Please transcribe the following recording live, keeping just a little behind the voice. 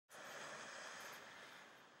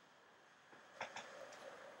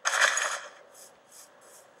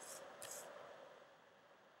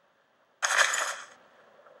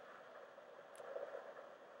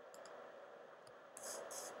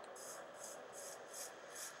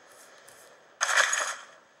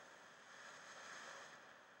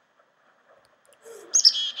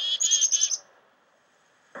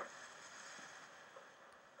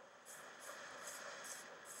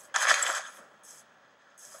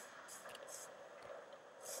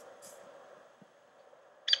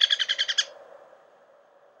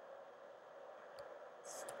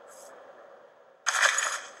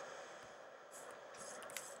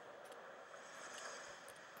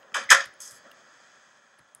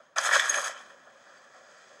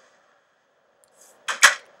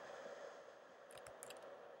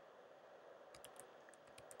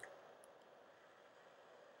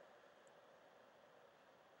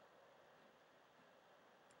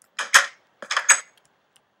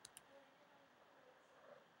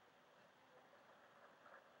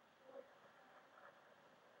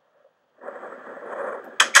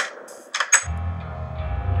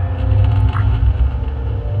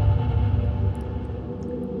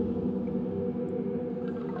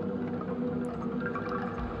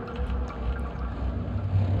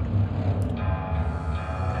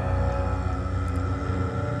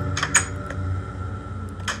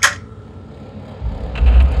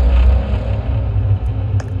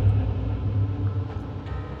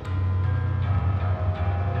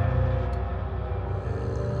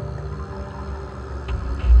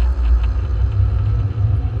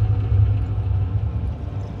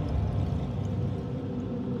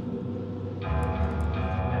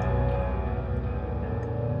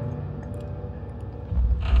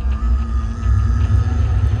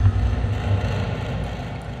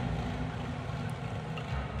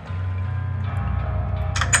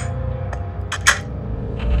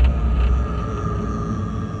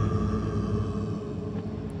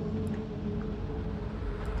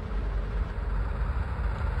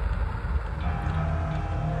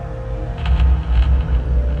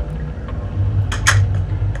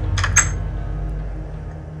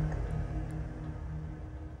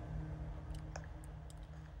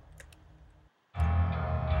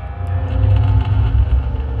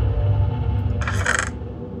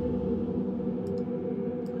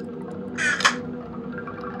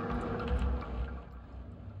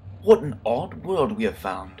What an odd world we have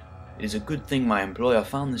found. It is a good thing my employer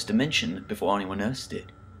found this dimension before anyone else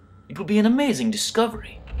did. It will be an amazing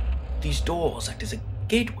discovery. These doors act as a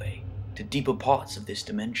gateway to deeper parts of this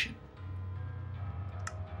dimension.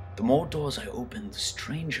 The more doors I open, the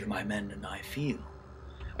stranger my men and I feel.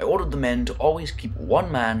 I ordered the men to always keep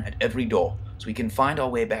one man at every door, so we can find our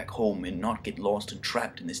way back home and not get lost and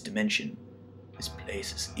trapped in this dimension. This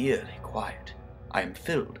place is eerily quiet. I am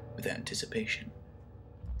filled with anticipation.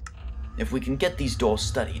 If we can get these doors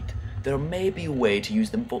studied, there may be a way to use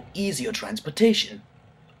them for easier transportation.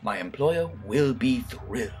 My employer will be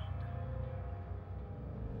thrilled.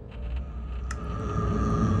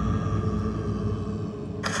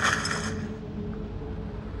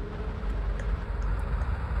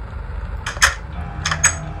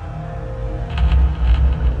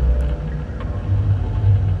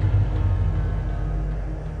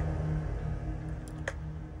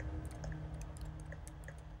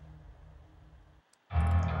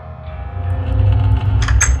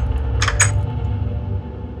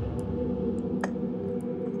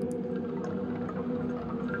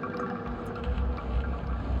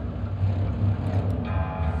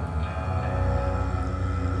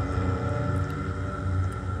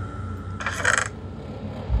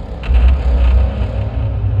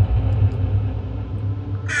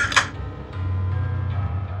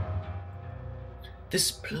 This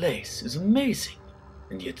place is amazing,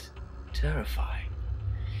 and yet terrifying.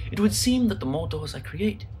 It would seem that the more doors I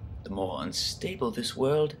create, the more unstable this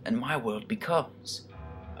world and my world becomes.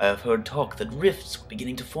 I have heard talk that rifts are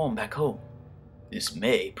beginning to form back home. This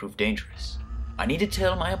may prove dangerous. I need to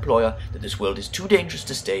tell my employer that this world is too dangerous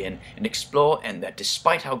to stay in and explore, and that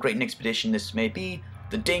despite how great an expedition this may be,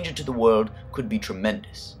 the danger to the world could be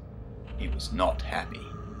tremendous. He was not happy.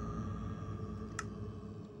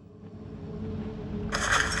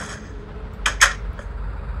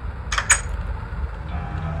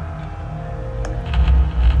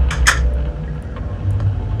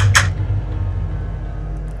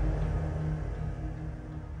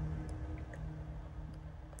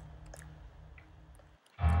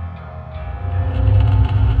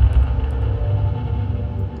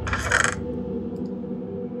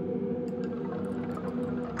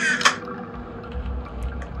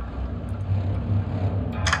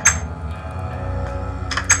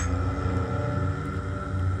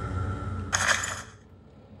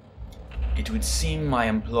 It would seem my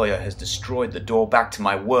employer has destroyed the door back to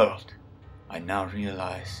my world. I now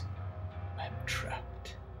realize I am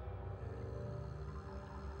trapped.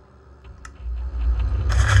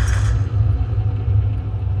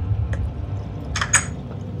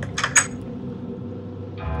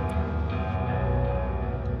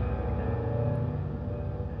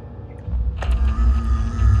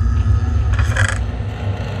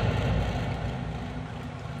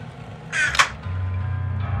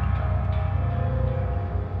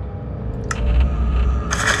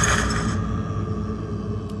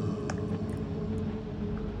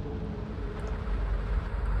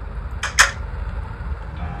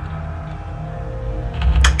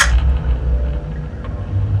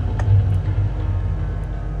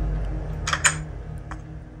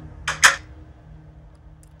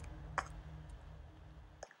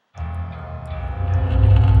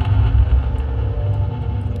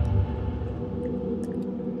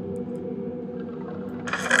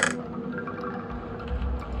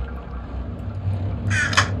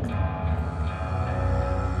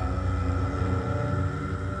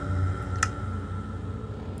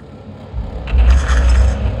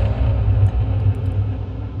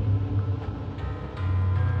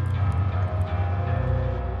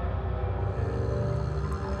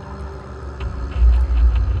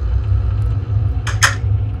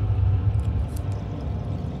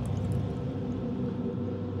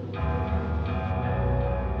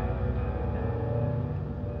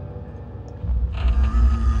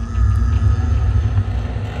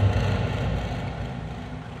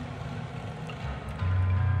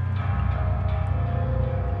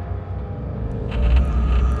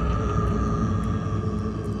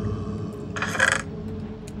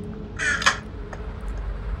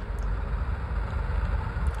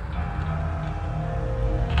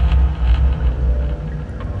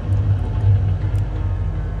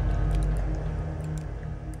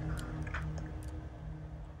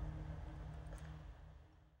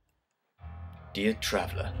 Dear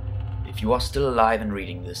Traveler, if you are still alive and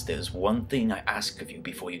reading this, there is one thing I ask of you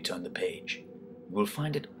before you turn the page. You will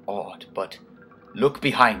find it odd, but look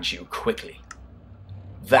behind you quickly.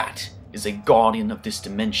 That is a guardian of this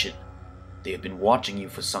dimension. They have been watching you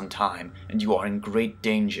for some time, and you are in great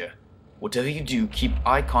danger. Whatever you do, keep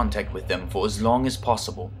eye contact with them for as long as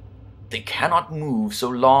possible. They cannot move so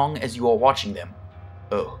long as you are watching them.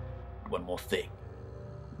 Oh, one more thing.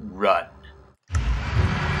 Run.